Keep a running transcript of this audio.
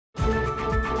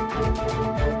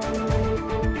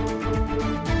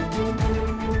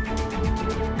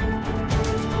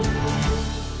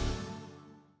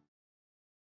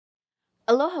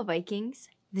Aloha Vikings!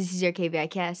 This is your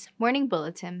KVIKS Morning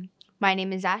Bulletin. My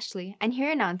name is Ashley, and here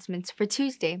are announcements for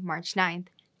Tuesday, March 9th,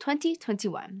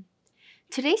 2021.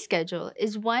 Today's schedule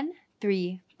is 1,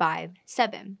 3, 5,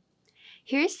 7.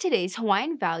 Here's today's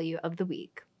Hawaiian value of the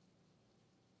week.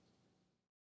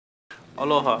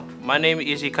 Aloha, my name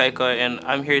is Isa-Iijima, and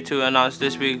I'm here to announce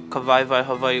this week's KVIKS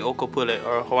Hawaii Okopule,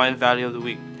 or Hawaiian value of the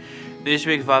week. This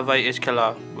week's vavai is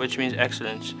kela, which means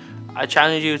excellence. I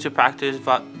challenge you to practice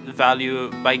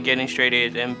value by getting straight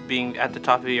A's and being at the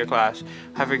top of your class.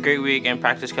 Have a great week and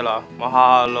practice kela.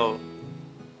 Mahalo.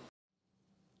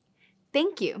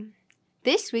 Thank you.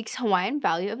 This week's Hawaiian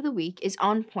value of the week is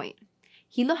on point.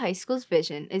 Hilo High School's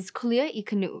vision is kulia I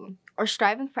kanu'u, or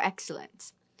striving for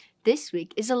excellence. This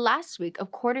week is the last week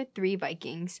of Quarter 3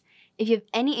 Vikings. If you have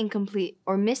any incomplete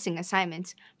or missing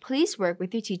assignments, please work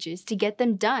with your teachers to get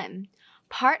them done.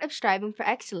 Part of striving for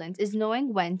excellence is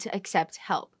knowing when to accept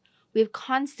help. We have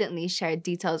constantly shared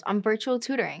details on virtual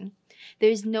tutoring. There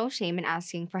is no shame in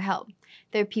asking for help.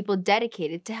 There are people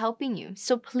dedicated to helping you,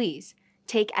 so please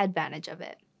take advantage of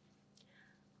it.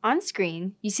 On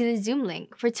screen, you see the Zoom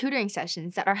link for tutoring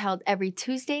sessions that are held every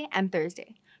Tuesday and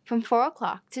Thursday from 4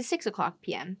 o'clock to 6 o'clock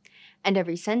p.m. and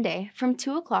every Sunday from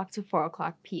 2 o'clock to 4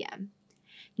 o'clock p.m.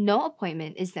 No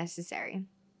appointment is necessary.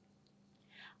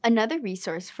 Another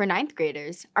resource for 9th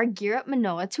graders are Gear Up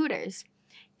Manoa tutors.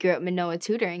 Gear Up Manoa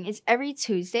tutoring is every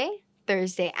Tuesday,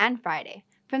 Thursday, and Friday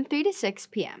from 3 to 6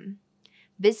 p.m.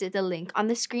 Visit the link on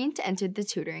the screen to enter the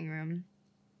tutoring room.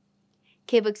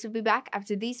 KVIKS will be back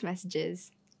after these messages.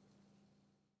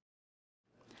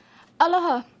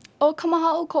 Aloha, o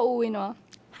kamahao ko'u inoa.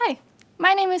 Hi,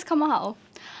 my name is Kamahao.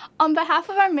 On behalf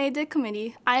of our May Day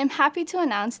committee, I am happy to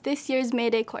announce this year's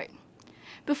May Day court.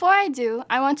 Before I do,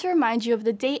 I want to remind you of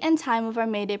the date and time of our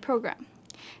May Day program.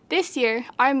 This year,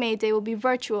 our May Day will be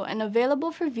virtual and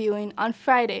available for viewing on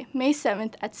Friday, May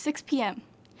 7th at 6 p.m.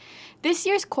 This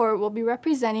year's court will be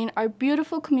representing our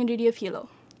beautiful community of Hilo.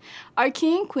 Our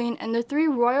king and queen and the 3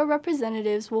 royal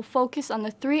representatives will focus on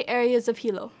the 3 areas of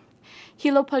Hilo: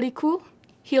 Hilo Paliku,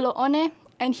 Hilo One,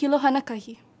 and Hilo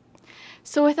Hanakahi.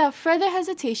 So without further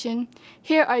hesitation,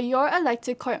 here are your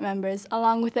elected court members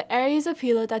along with the areas of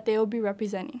Hilo that they will be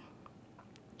representing.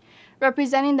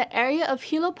 Representing the area of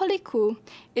Hilo Paliku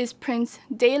is Prince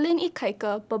Daylin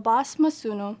Ikaika Babas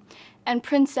Masuno and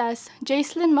Princess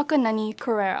Jacelyn Makanani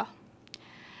Carrera.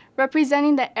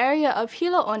 Representing the area of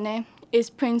Hilo One is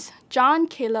Prince John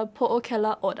Caleb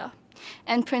Po'okela Oda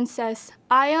and Princess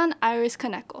Ayan Iris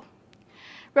Kaneko.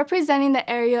 Representing the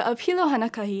area of Hilo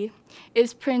Hanakahi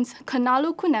is Prince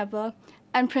Kanalu Kuneva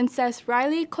and Princess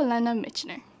Riley Kolena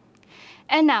Michener.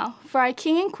 And now, for our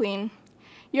king and queen,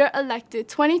 your elected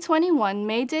 2021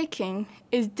 May Day king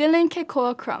is Dylan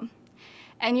Kekoa Crum,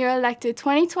 and your elected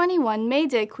 2021 May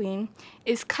Day queen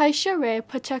is Kaisha Ray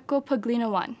Pacheco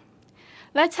Paglinawan.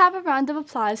 Let's have a round of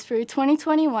applause for your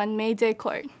 2021 May Day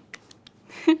court.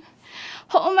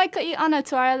 Ho'omaikai ana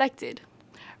to our elected.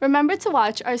 Remember to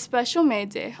watch our special May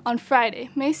Day on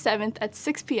Friday, May 7th at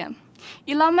 6 p.m.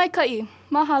 Ilamai kai,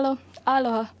 mahalo,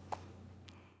 aloha.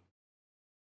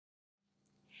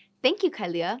 Thank you,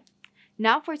 Kailia.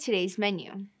 Now for today's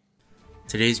menu.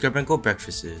 Today's grab and go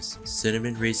breakfast is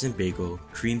cinnamon raisin bagel,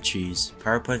 cream cheese,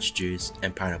 power punch juice,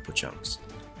 and pineapple chunks.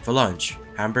 For lunch,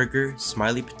 hamburger,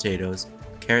 smiley potatoes,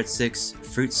 carrot sticks,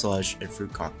 fruit slush, and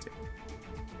fruit cocktail.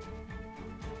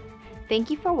 Thank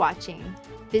you for watching.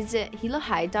 Visit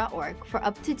hilohigh.org for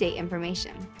up-to-date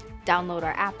information. Download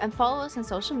our app and follow us on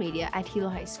social media at Hilo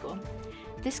High School.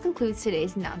 This concludes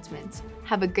today's announcements.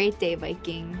 Have a great day,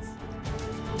 Vikings!